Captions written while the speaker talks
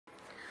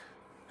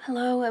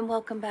Hello and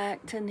welcome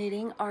back to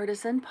Knitting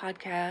Artisan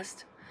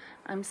Podcast.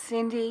 I'm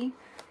Cindy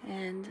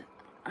and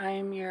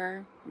I'm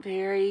your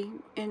very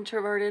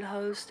introverted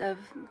host of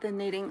the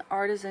Knitting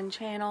Artisan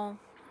channel.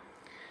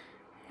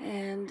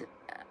 And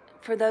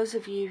for those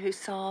of you who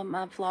saw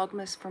my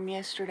Vlogmas from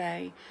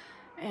yesterday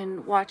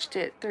and watched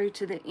it through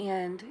to the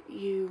end,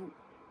 you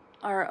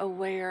are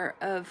aware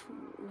of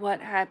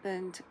what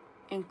happened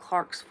in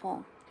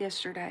Clarksville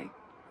yesterday.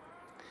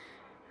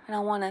 And I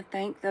want to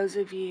thank those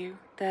of you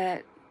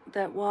that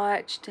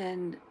watched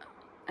and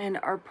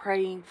are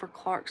praying for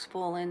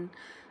Clarksville, and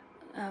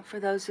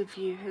for those of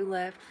you who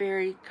left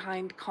very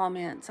kind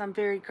comments. I'm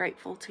very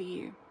grateful to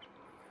you.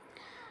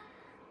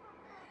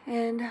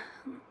 And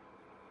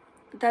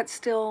that's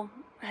still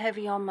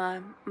heavy on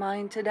my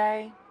mind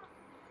today.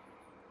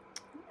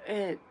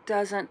 It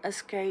doesn't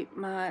escape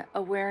my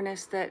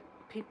awareness that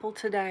people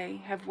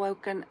today have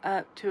woken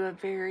up to a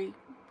very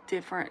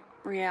different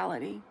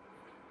reality.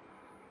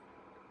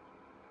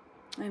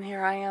 And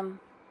here I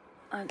am,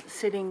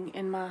 sitting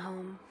in my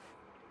home,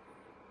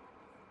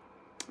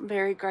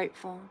 very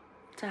grateful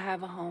to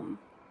have a home.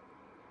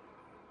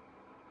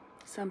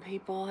 Some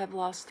people have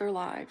lost their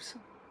lives.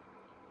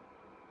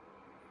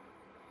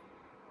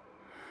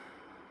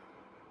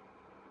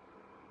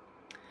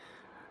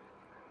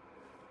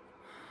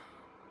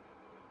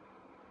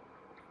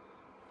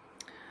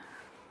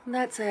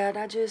 That said,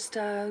 I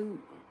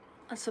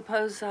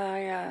suppose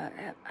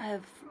I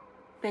have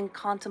been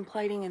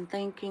contemplating and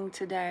thinking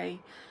today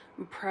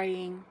and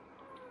praying.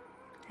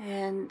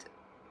 And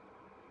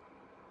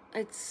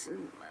it's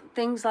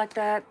things like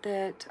that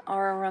that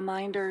are a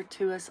reminder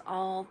to us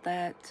all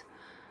that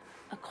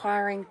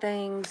acquiring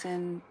things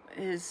and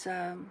is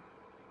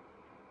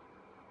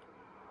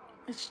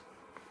it's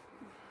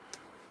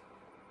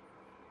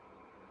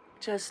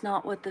just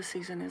not what the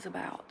season is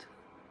about.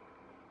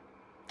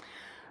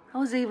 I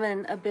was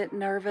even a bit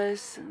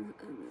nervous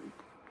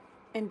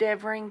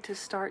endeavoring to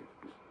start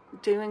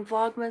doing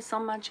Vlogmas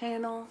on my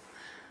channel.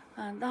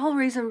 The whole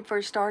reason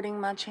for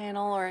starting my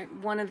channel, or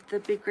one of the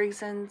big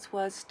reasons,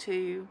 was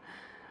to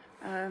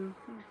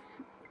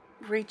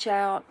reach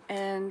out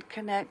and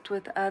connect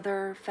with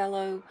other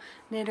fellow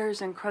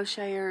knitters and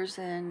crocheters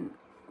and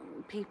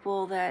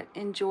people that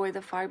enjoy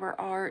the fiber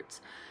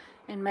arts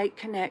and make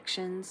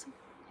connections.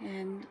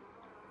 And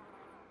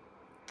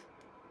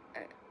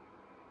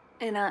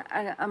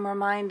I'm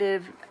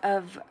reminded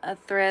of a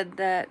thread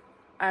that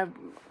I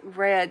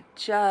read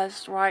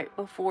just right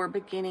before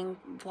beginning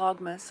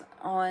Vlogmas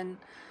on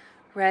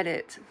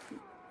Reddit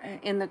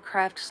in the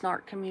Craft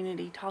Snark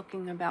community,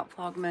 talking about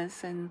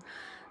Vlogmas and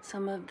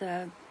some of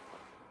the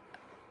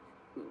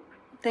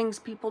things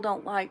people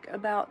don't like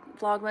about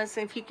Vlogmas.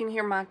 If you can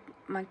hear my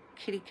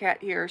kitty cat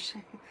here,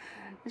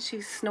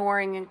 she's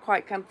snoring and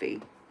quite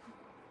comfy.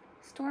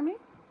 Stormy?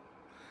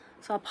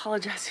 So I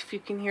apologize if you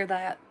can hear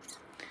that.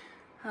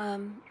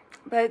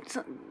 But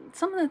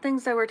some of the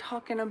things they were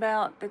talking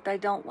about that they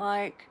don't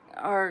like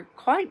are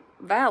quite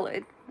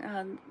valid.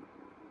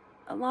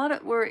 A lot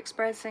of were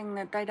expressing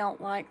that they don't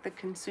like the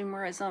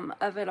consumerism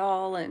of it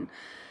all, and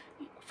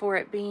for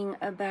it being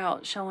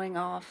about showing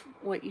off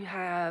what you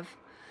have.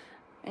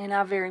 And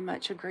I very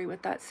much agree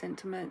with that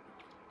sentiment.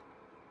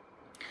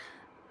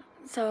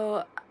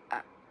 So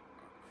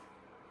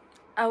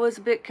I was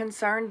a bit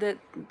concerned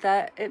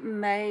that it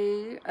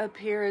may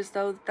appear as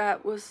though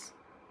that was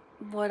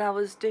what I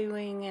was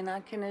doing, and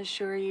I can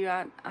assure you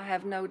I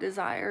have no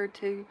desire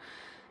to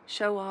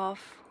show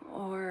off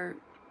or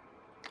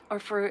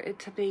for it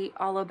to be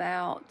all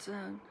about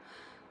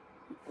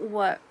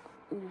what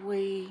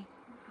we,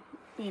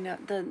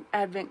 the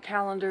advent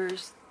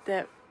calendars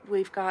that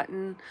we've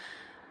gotten.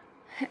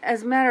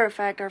 As a matter of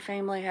fact, our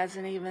family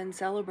hasn't even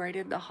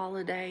celebrated the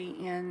holiday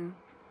in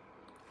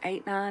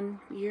 8-9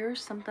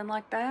 years, something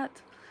like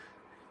that,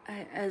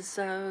 as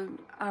our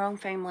own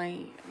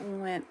family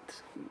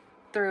went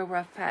through a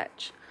rough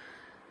patch.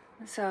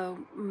 So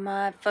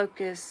my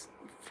focus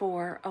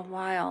for a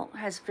while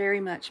has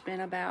very much been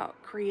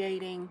about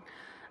creating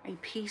a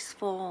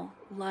peaceful,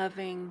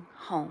 loving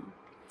home.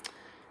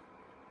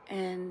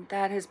 And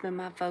that has been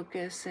my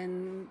focus,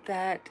 and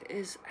that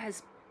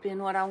has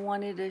been what I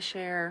wanted to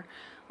share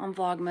on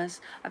Vlogmas.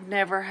 I've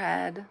never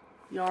had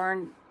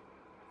yarn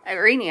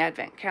or any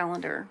advent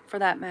calendar for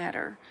that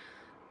matter.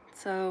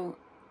 So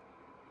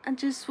I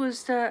just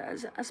was,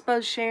 I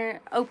suppose,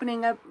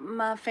 opening up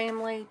my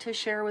family to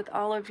share with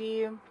all of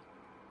you.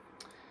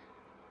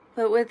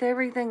 But with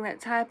everything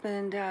that's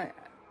happened, I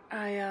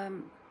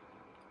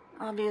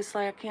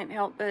obviously I can't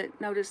help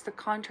but notice the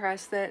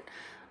contrast that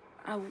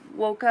I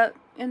woke up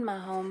in my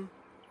home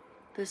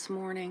this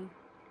morning,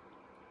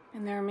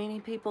 and there are many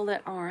people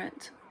that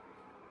aren't.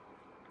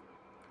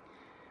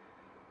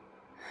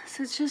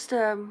 So it's just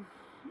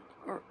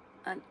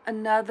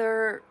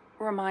another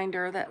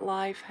reminder that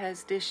life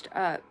has dished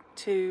up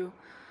to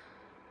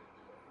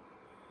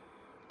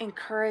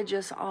encourage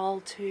us all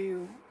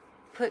to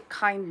put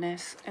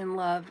kindness and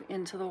love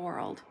into the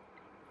world.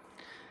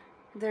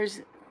 If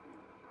there's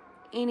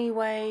any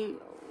way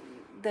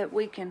that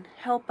we can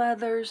help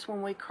others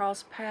when we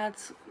cross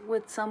paths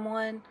with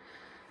someone,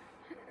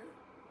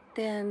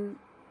 then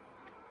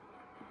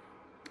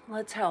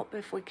let's help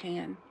if we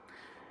can.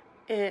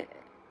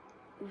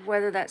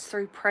 Whether that's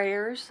through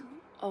prayers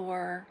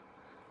or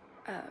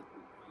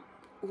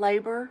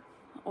labor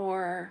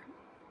or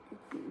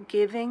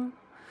giving.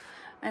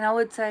 And I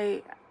would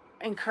say,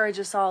 encourage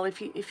us all,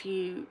 if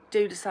you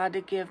do decide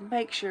to give,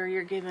 make sure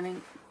you're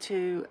giving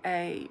to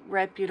a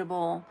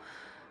reputable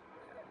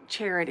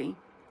charity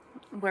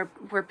where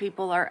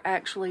people are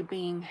actually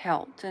being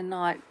helped, and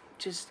not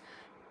just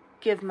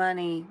give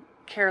money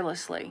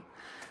carelessly.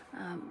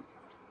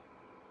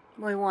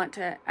 We want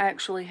to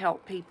actually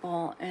help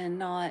people and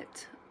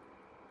not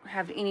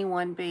have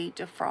anyone be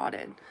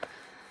defrauded.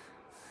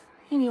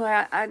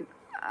 Anyway,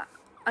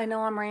 I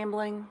know I'm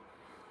rambling.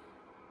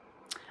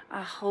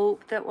 I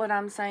hope that what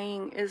I'm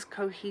saying is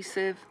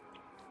cohesive.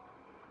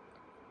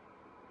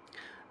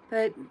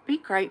 But be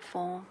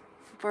grateful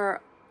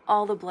for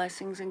all the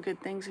blessings and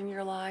good things in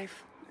your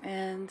life.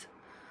 And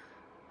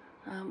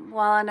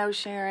while I know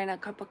sharing a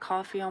cup of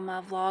coffee on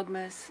my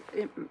Vlogmas,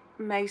 it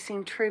may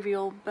seem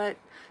trivial, but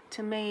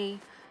to me,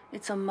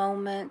 it's a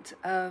moment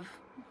of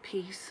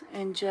peace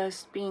and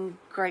just being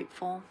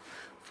grateful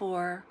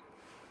for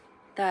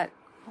that,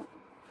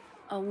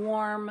 a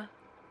warm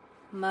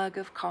mug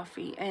of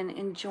coffee, and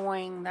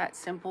enjoying that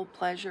simple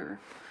pleasure.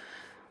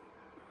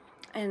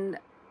 And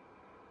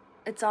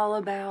it's all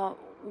about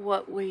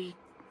what we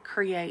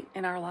create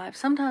in our lives.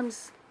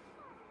 Sometimes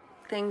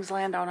things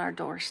land on our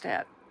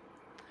doorstep.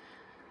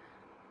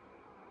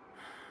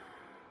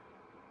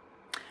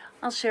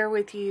 I'll share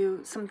with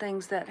you some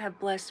things that have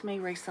blessed me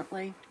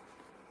recently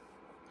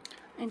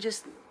and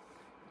just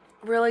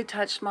really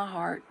touched my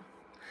heart.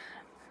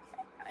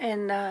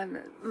 And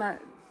I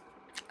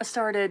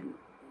started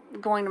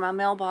going to my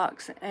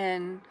mailbox,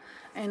 and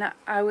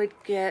I would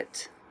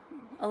get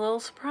a little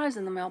surprise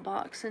in the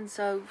mailbox. And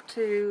so,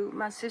 to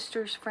my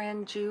sister's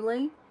friend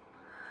Julie,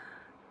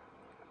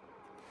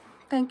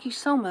 thank you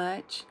so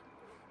much.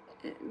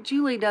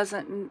 Julie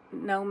doesn't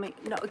know me.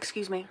 No,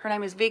 excuse me. Her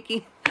name is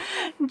Vicky.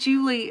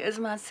 Julie is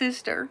my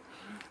sister.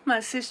 My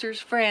sister's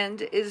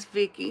friend is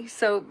Vicky.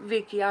 So,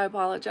 Vicky, I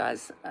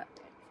apologize.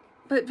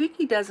 But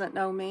Vicky doesn't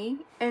know me,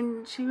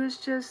 and she was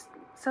just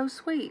so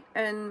sweet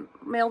and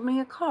mailed me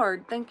a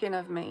card thinking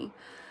of me.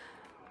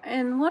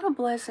 And what a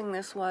blessing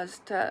this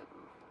was to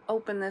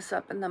open this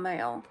up in the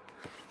mail.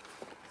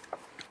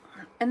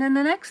 And then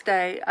the next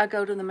day, I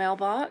go to the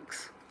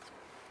mailbox,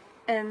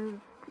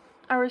 and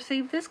I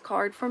received this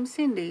card from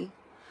Cindy.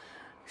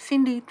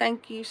 Cindy,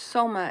 thank you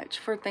so much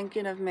for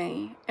thinking of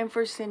me and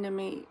for sending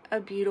me a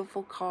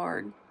beautiful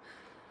card.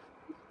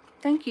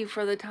 Thank you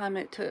for the time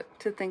it took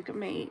to think of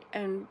me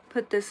and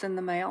put this in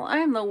the mail. I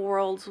am the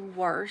world's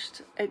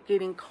worst at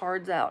getting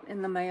cards out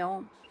in the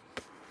mail.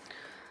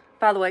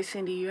 By the way,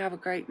 Cindy, you have a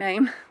great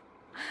name.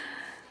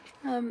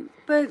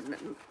 But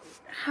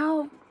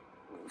how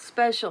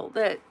special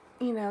that,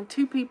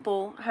 two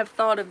people have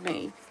thought of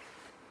me.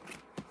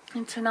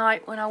 And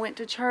tonight when I went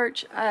to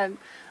church, I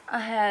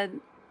had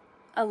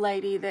a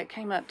lady that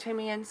came up to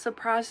me and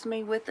surprised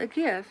me with a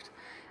gift.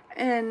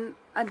 And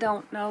I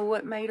don't know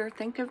what made her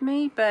think of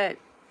me, but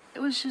it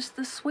was just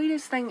the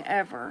sweetest thing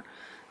ever.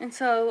 And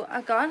so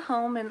I got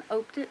home and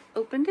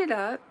opened it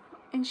up,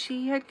 and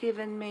she had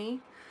given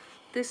me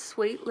this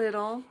sweet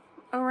little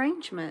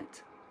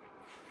arrangement.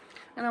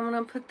 And I'm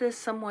going to put this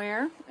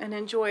somewhere and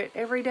enjoy it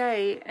every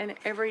day. And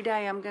every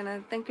day I'm going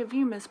to think of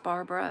you, Miss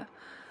Barbara,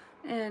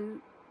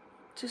 and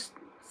just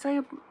say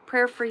a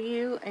prayer for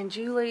you and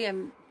Julie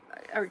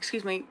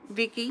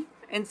Vicky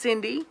and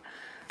Cindy.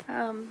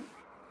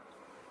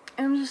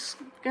 I'm just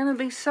going to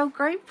be so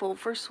grateful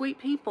for sweet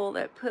people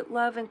that put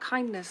love and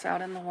kindness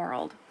out in the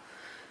world.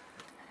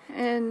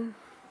 And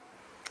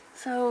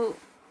so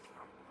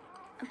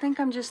I think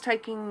I'm just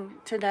taking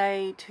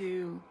today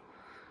to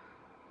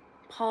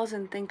pause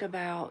and think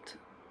about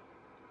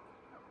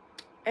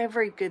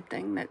every good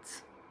thing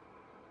that's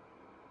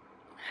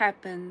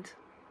happened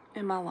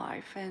in my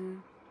life.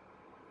 And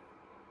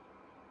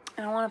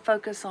I want to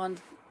focus on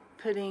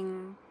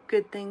putting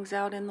good things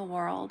out in the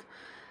world.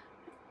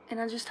 And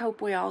I just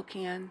hope we all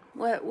can.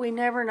 We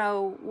never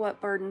know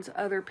what burdens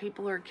other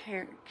people are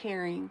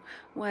carrying,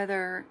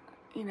 whether,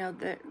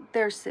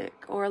 they're sick,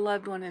 or a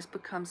loved one has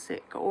become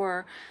sick,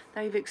 or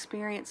they've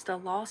experienced a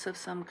loss of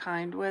some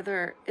kind,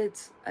 whether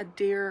it's a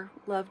dear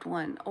loved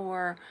one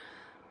or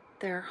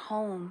their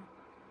home,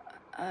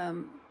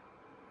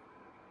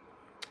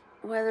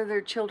 whether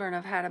their children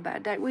have had a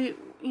bad day.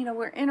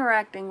 We're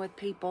interacting with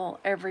people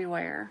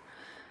everywhere,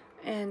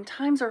 and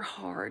times are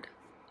hard.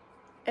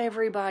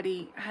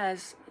 Everybody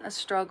has a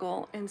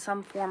struggle in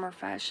some form or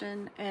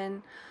fashion,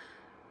 and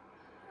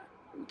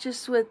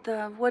just with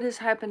what has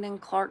happened in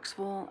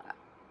Clarksville,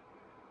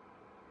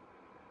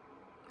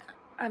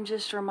 I'm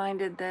just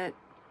reminded that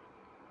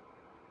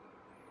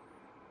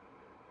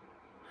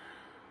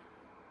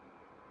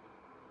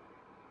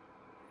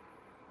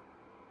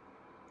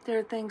there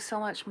are things so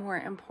much more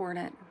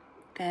important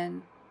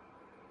than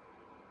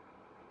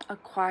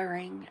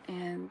acquiring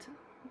and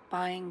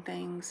buying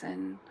things,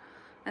 and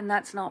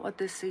that's not what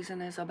this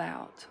season is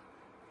about.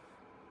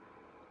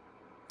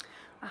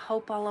 I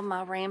hope all of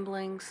my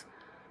ramblings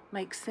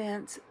make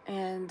sense,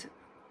 and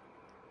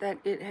that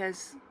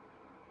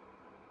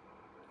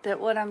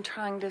what I'm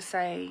trying to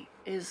say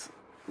is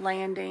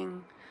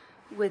landing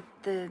with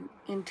the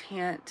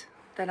intent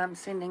that I'm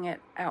sending it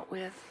out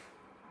with.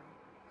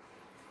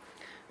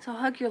 So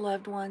hug your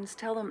loved ones.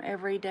 Tell them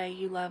every day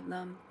you love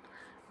them.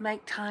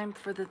 Make time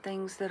for the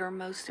things that are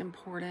most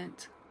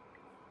important.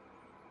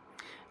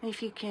 And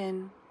if you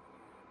can,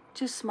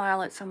 just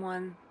smile at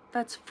someone.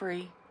 That's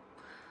free.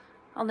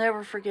 I'll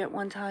never forget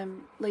one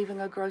time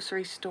leaving a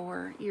grocery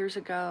store years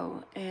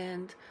ago,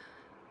 and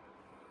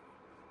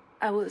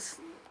I was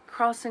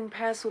crossing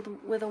paths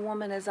with a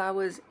woman as I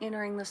was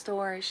entering the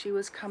store as she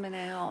was coming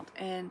out,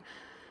 and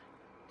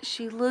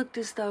she looked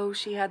as though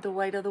she had the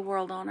weight of the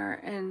world on her,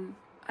 and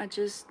I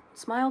just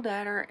smiled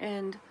at her,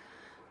 and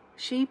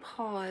she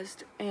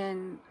paused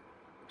and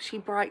she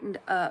brightened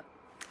up.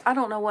 I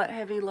don't know what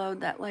heavy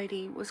load that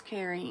lady was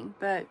carrying,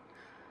 but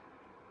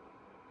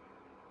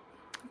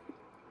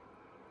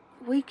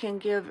we can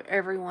give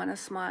everyone a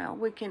smile.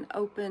 We can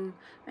open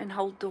and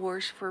hold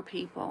doors for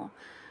people.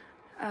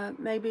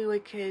 Maybe we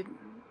could,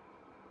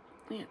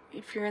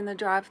 if you're in the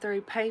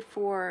drive-thru, pay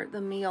for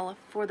the meal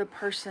for the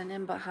person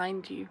in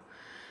behind you,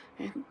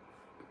 and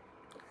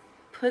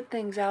put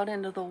things out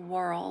into the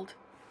world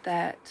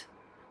that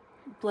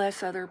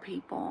bless other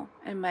people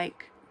and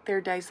make their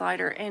days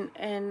lighter,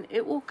 and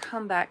it will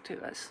come back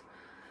to us.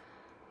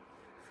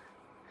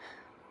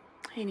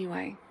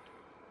 Anyway,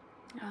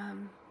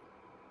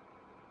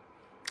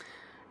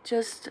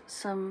 just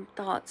some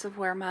thoughts of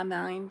where my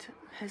mind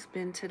has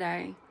been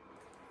today.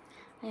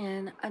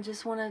 And I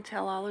just want to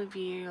tell all of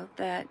you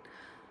that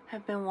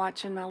have been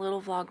watching my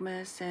little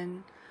Vlogmas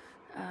and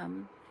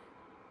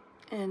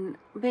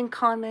been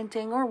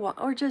commenting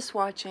or just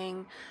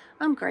watching,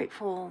 I'm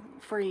grateful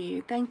for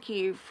you. Thank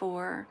you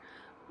for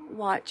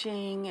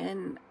watching,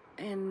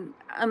 and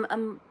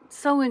I'm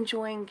so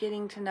enjoying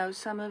getting to know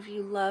some of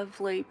you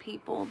lovely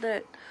people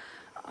that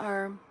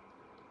are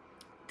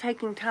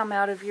taking time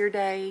out of your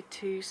day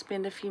to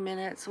spend a few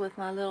minutes with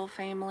my little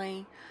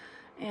family.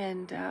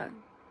 And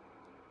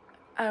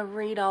I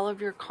read all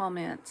of your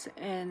comments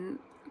and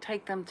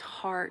take them to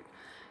heart,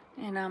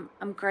 and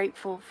I'm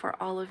grateful for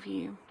all of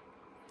you.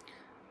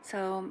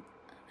 So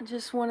I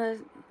just want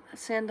to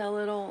send a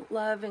little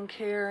love and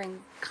care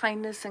and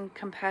kindness and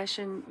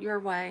compassion your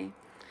way.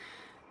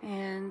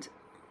 And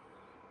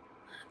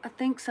I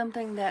think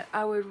something that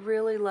I would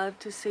really love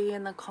to see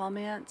in the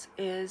comments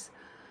is,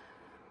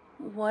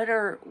 what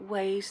are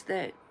ways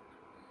that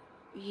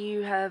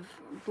you have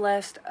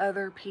blessed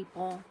other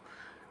people,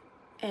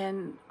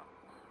 and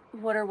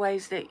what are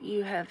ways that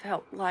you have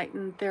helped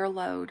lighten their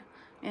load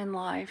in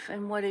life,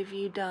 and what have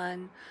you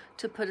done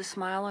to put a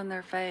smile on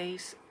their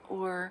face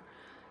or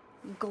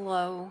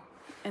glow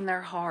in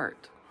their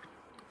heart,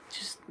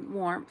 just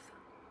warmth.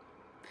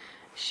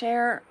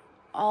 Share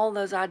all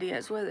those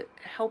ideas, whether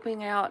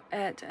helping out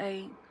at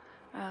a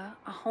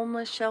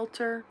homeless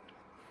shelter,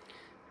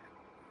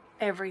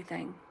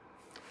 everything.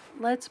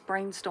 Let's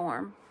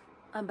brainstorm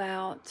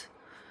about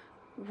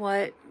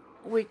what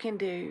we can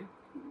do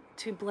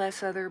to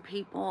bless other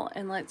people,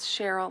 and let's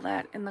share all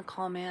that in the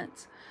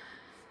comments.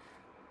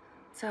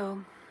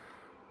 So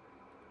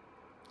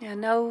yeah,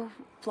 no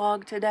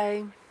vlog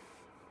today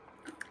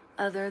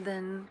other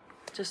than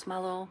just my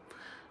little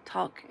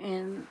talk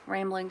and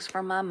ramblings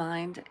from my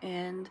mind,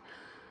 and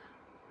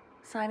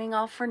signing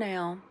off for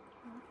now,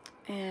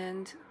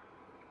 and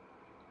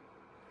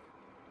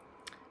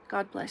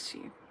God bless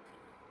you.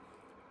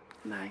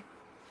 Bye.